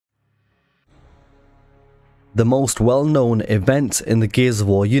The most well-known event in the Gears of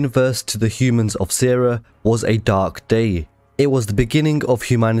War universe to the humans of Sera was a dark day. It was the beginning of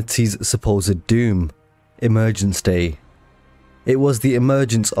humanity's supposed doom, Emergence Day. It was the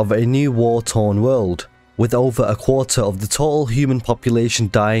emergence of a new war-torn world, with over a quarter of the total human population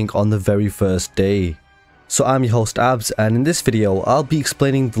dying on the very first day. So I'm your host Abz, and in this video I'll be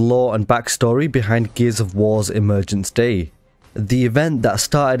explaining the lore and backstory behind Gears of War's Emergence Day, the event that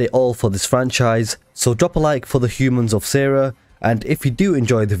started it all for this franchise. So drop a like for the humans of Sera, and if you do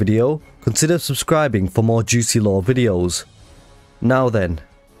enjoy the video, consider subscribing for more juicy lore videos. Now then,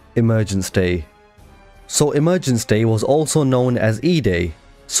 Emergence Day. So Emergence Day was also known as E-Day,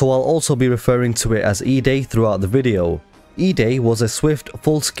 so I'll also be referring to it as E-Day throughout the video. E-Day was a swift,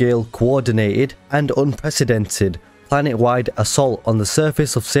 full-scale, coordinated and unprecedented planet-wide assault on the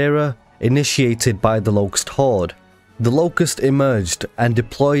surface of Sera initiated by the Locust Horde. The Locust emerged and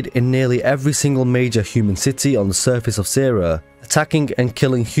deployed in nearly every single major human city on the surface of Sera, attacking and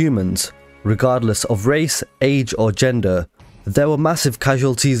killing humans, regardless of race, age or gender. There were massive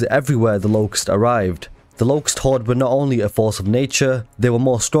casualties everywhere the Locust arrived. The Locust Horde were not only a force of nature, they were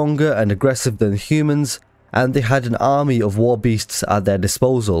more stronger and aggressive than humans, and they had an army of war beasts at their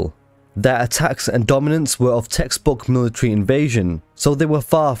disposal. Their attacks and dominance were of textbook military invasion, so they were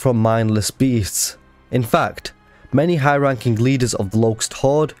far from mindless beasts. In fact, many high-ranking leaders of the Locust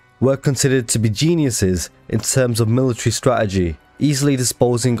Horde were considered to be geniuses in terms of military strategy, easily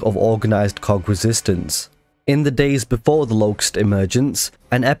disposing of organized cog resistance. In the days before the Locust emergence,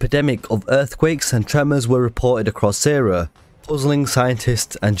 an epidemic of earthquakes and tremors were reported across Sera, puzzling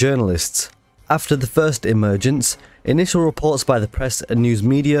scientists and journalists. After the first emergence, initial reports by the press and news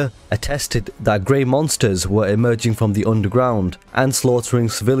media attested that grey monsters were emerging from the underground and slaughtering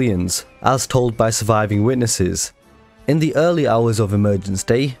civilians, as told by surviving witnesses. In the early hours of Emergence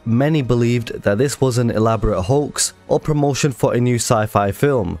Day, many believed that this was an elaborate hoax or promotion for a new sci-fi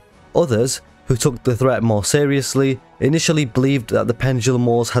film. Others, who took the threat more seriously, initially believed that the Pendulum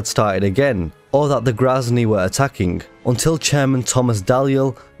Wars had started again, or that the Grazni were attacking, until Chairman Thomas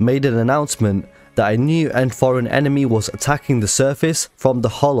Dalyell made an announcement that a new and foreign enemy was attacking the surface from the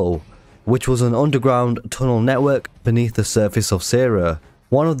Hollow, which was an underground tunnel network beneath the surface of Sera.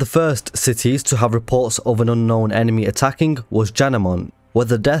 One of the first cities to have reports of an unknown enemy attacking was Janamont, where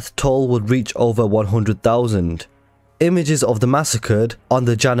the death toll would reach over 100,000. Images of the massacred on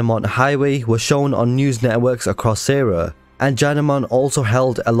the Janamont highway were shown on news networks across Sera, and Janamont also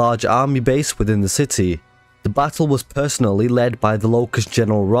held a large army base within the city. The battle was personally led by the Locust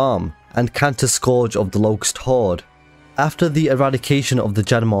General RAAM and Kantus Scourge of the Locust Horde. After the eradication of the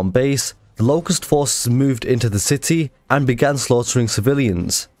Janamont base, the Locust forces moved into the city and began slaughtering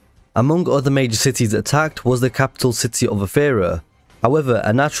civilians. Among other major cities attacked was the capital city of Ephyra. However,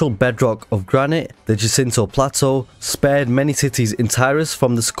 a natural bedrock of granite, the Jacinto Plateau, spared many cities in Tyrus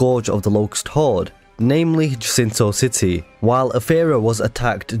from the scourge of the Locust Horde, namely Jacinto City, while Ephyra was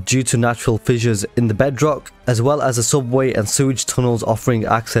attacked due to natural fissures in the bedrock, as well as the subway and sewage tunnels offering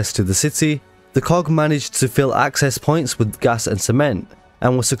access to the city. The COG managed to fill access points with gas and cement,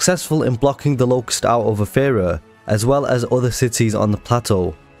 and was successful in blocking the Locust out of Ephyra, as well as other cities on the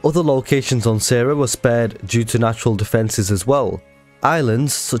plateau. Other locations on Sera were spared due to natural defences as well.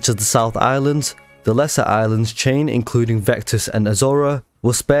 Islands such as the South Islands, the Lesser Islands chain including Vectus and Azora,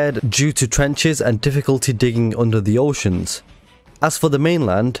 were spared due to trenches and difficulty digging under the oceans. As for the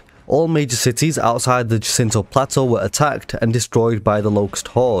mainland, all major cities outside the Jacinto Plateau were attacked and destroyed by the Locust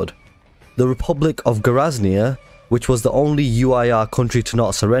Horde. The Republic of Goraznia, which was the only UIR country to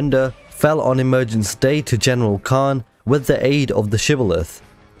not surrender, fell on Emergence Day to General Khan with the aid of the Shibboleth.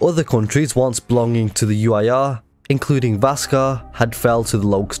 Other countries once belonging to the UIR, including Vaskar, had fell to the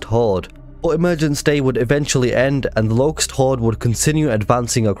Locust Horde. But Emergence Day would eventually end and the Locust Horde would continue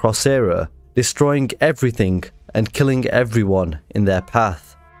advancing across Sera, destroying everything and killing everyone in their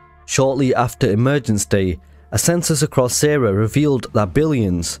path. Shortly after Emergence Day, a census across Sera revealed that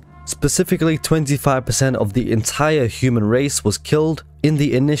billions, specifically 25% of the entire human race, was killed in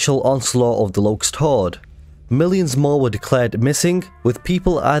the initial onslaught of the Locust Horde. Millions more were declared missing, with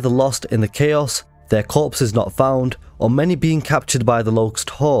people either lost in the chaos, their corpses not found, or many being captured by the Locust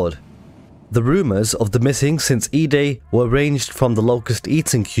Horde. The rumours of the missing since E-Day were ranged from the Locust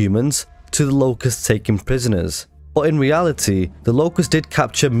eating humans to the Locust taking prisoners. But in reality, the Locust did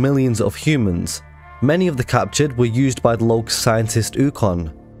capture millions of humans. Many of the captured were used by the Locust scientist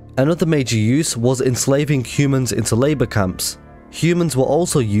Ukon. Another major use was enslaving humans into labour camps. Humans were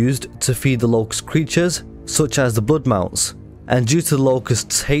also used to feed the Locust creatures, such as the Bloodmounts, and due to the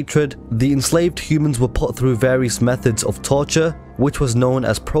Locust's hatred, the enslaved humans were put through various methods of torture, which was known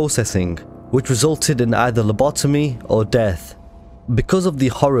as processing. which resulted in either lobotomy or death. Because of the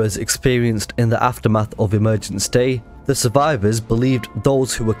horrors experienced in the aftermath of Emergence Day, the survivors believed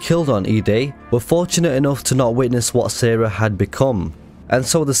those who were killed on E-Day were fortunate enough to not witness what Sarah had become. And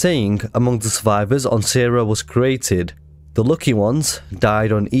so the saying among the survivors on Sarah was created: the lucky ones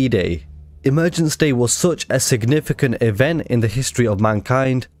died on E-Day. Emergence Day was such a significant event in the history of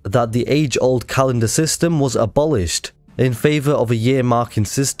mankind that the age-old calendar system was abolished in favour of a year-marking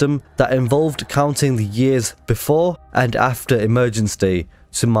system that involved counting the years before and after Emergence Day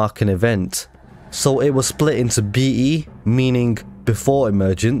to mark an event. So it was split into BE, meaning before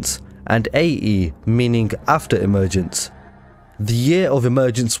emergence, and AE, meaning after emergence. The year of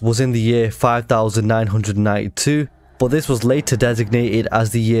emergence was in the year 5992, but this was later designated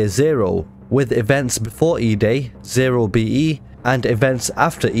as the year 0, with events before E-Day, 0 BE, and events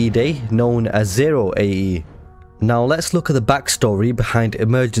after E-Day known as 0 AE. Now let's look at the backstory behind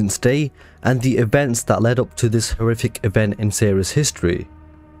Emergence Day and the events that led up to this horrific event in Sarah's history.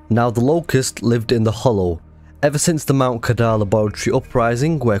 Now the Locust lived in the Hollow, ever since the Mount Kadar laboratory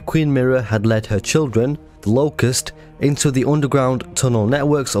uprising where Queen Myrrah had led her children, the Locust, into the underground tunnel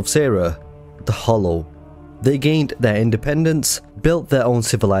networks of Sarah, the Hollow. They gained their independence, built their own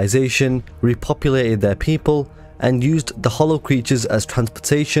civilization, repopulated their people, and used the Hollow creatures as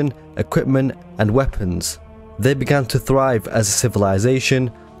transportation, equipment, and weapons. They began to thrive as a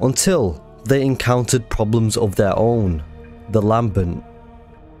civilization until they encountered problems of their own, the Lambent.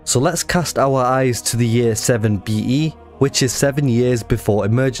 So let's cast our eyes to the year 7 BE, which is 7 years before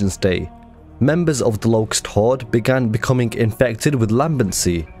Emergence Day. Members of the Locust Horde began becoming infected with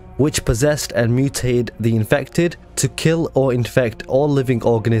lambency, which possessed and mutated the infected to kill or infect all living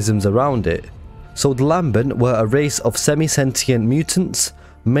organisms around it. So the Lambent were a race of semi-sentient mutants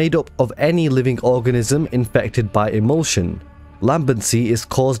made up of any living organism infected by emulsion. Lambency is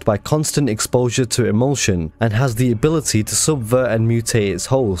caused by constant exposure to emulsion and has the ability to subvert and mutate its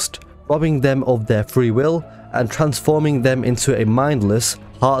host, robbing them of their free will and transforming them into a mindless,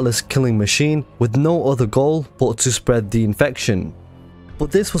 heartless killing machine with no other goal but to spread the infection.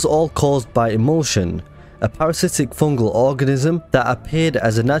 But this was all caused by emulsion, a parasitic fungal organism that appeared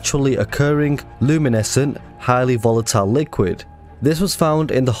as a naturally occurring, luminescent, highly volatile liquid. This was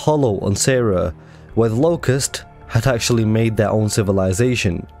found in the Hollow on Sarah, where the Locust had actually made their own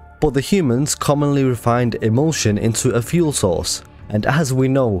civilization. But the humans commonly refined emulsion into a fuel source, and as we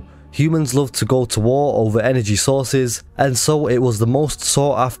know, humans love to go to war over energy sources, and so it was the most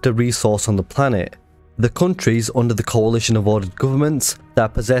sought after resource on the planet. The countries under the coalition of ordered governments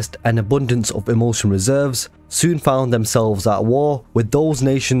that possessed an abundance of emulsion reserves soon found themselves at war with those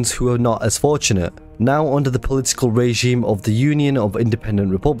nations who were not as fortunate, now under the political regime of the Union of Independent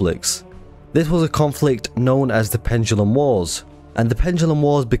Republics. This was a conflict known as the Pendulum Wars, and the Pendulum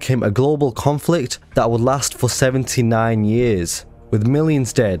Wars became a global conflict that would last for 79 years, with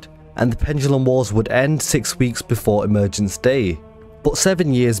millions dead, and the Pendulum Wars would end 6 weeks before Emergence Day. But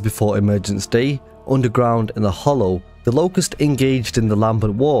 7 years before Emergence Day, underground in the Hollow, the Locust engaged in the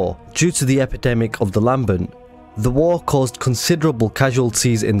Lambent War due to the epidemic of the Lambent. The war caused considerable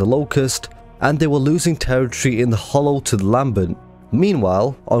casualties in the Locust, and they were losing territory in the Hollow to the Lambent.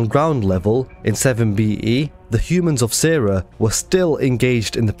 Meanwhile, on ground level, in 7 BE, the humans of Sarah were still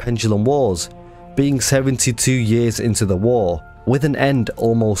engaged in the Pendulum Wars, being 72 years into the war, with an end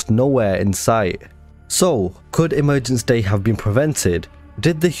almost nowhere in sight. So, could Emergence Day have been prevented?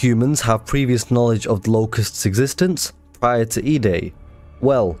 Did the humans have previous knowledge of the Locust's existence prior to E-Day?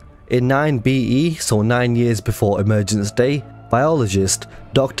 Well, in 9 BE, so 9 years before Emergence Day, biologist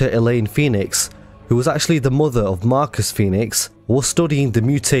Dr. Elaine Phoenix, who was actually the mother of Marcus Phoenix, was studying the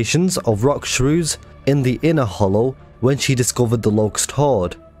mutations of rock shrews in the inner hollow when she discovered the Locust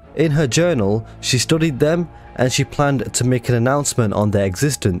Horde. In her journal, she studied them and she planned to make an announcement on their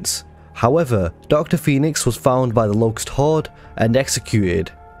existence. However, Dr. Phoenix was found by the Locust Horde and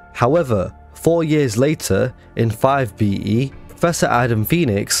executed. However, 4 years later, in 5 BE, Professor Adam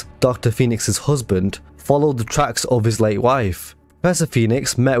Phoenix, Dr. Phoenix's husband, followed the tracks of his late wife. Professor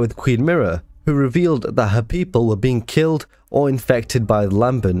Phoenix met with Queen Myrrah, who revealed that her people were being killed or infected by the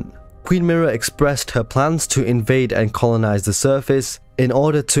Lambent. Queen Myrrah expressed her plans to invade and colonize the surface in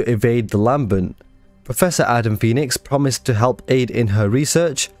order to evade the Lambent. Professor Adam Phoenix promised to help aid in her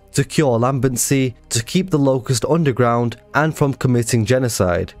research to cure lambency, to keep the Locust underground, and from committing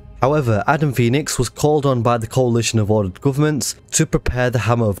genocide. However, Adam Phoenix was called on by the coalition of ordered governments to prepare the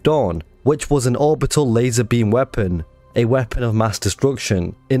Hammer of Dawn, which was an orbital laser beam weapon, a weapon of mass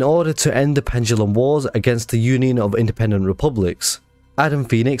destruction, in order to end the Pendulum Wars against the Union of Independent Republics. Adam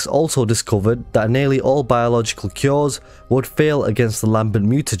Phoenix also discovered that nearly all biological cures would fail against the Lambent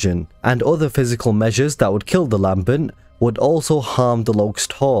mutagen, and other physical measures that would kill the Lambent would also harm the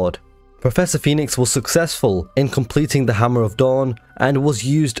Locust Horde. Professor Phoenix was successful in completing the Hammer of Dawn and was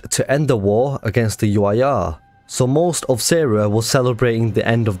used to end the war against the UIR, so most of Sarah was celebrating the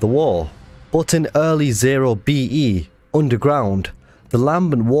end of the war. But in early 0 BE, underground, the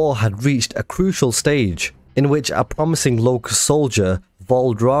Lambent War had reached a crucial stage in which a promising Locust soldier,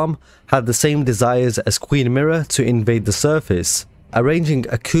 War RAAM, had the same desires as Queen Myrrah to invade the surface. Arranging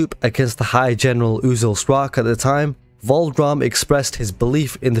a coup against the High General Uzil Srak at the time, War RAAM expressed his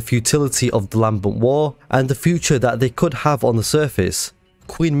belief in the futility of the Lambent War and the future that they could have on the surface.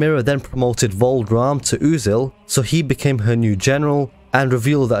 Queen Myrrah then promoted War RAAM to Uzil, so he became her new general, and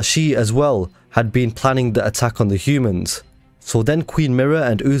revealed that she as well had been planning the attack on the humans. So then Queen Myrrah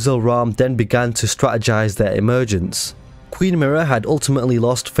and Uzil RAAM then began to strategize their emergence. Queen Myrrah had ultimately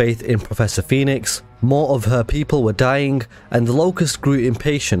lost faith in Professor Phoenix, more of her people were dying, and the Locusts grew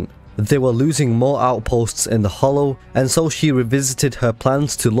impatient. They were losing more outposts in the Hollow, and so she revisited her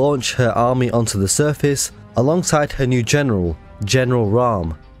plans to launch her army onto the surface alongside her new general, General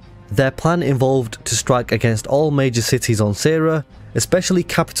RAAM. Their plan involved to strike against all major cities on Sarah, especially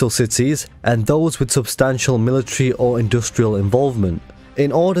capital cities and those with substantial military or industrial involvement.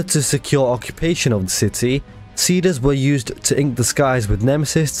 In order to secure occupation of the city, Seeders were used to ink the skies with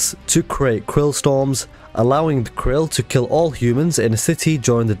Nemesis to create Krill storms, allowing the Krill to kill all humans in a city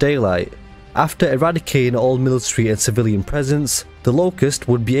during the daylight. After eradicating all military and civilian presence, the Locust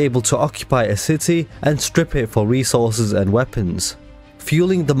would be able to occupy a city and strip it for resources and weapons.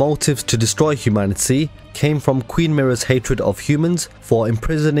 Fueling the motives to destroy humanity came from Queen Myrrah's hatred of humans for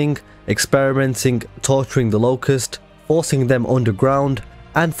imprisoning, experimenting, torturing the Locust, forcing them underground,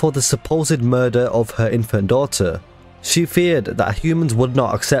 and for the supposed murder of her infant daughter. She feared that humans would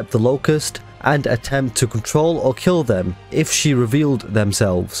not accept the Locust and attempt to control or kill them if she revealed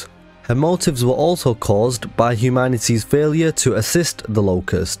themselves. Her motives were also caused by humanity's failure to assist the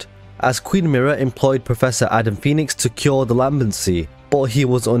Locust, as Queen Myrrah employed Professor Adam Phoenix to cure the lambency, but he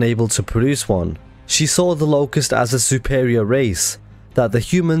was unable to produce one. She saw the Locust as a superior race, that the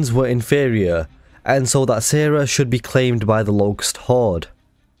humans were inferior, and so that Sarah should be claimed by the Locust Horde.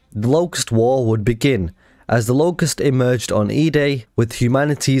 The Locust War would begin as the Locust emerged on E-Day with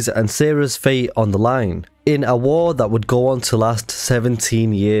humanity's and Sarah's fate on the line, in a war that would go on to last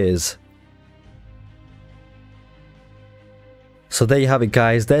 17 years. So there you have it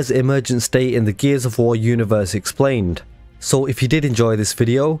guys, there's Emergent State in the Gears of War universe explained. So if you did enjoy this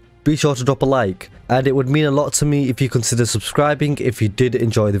video, be sure to drop a like, and it would mean a lot to me if you consider subscribing if you did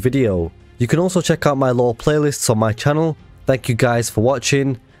enjoy the video. You can also check out my lore playlists on my channel. Thank you guys for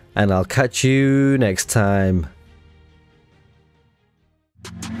watching, and I'll catch you next time.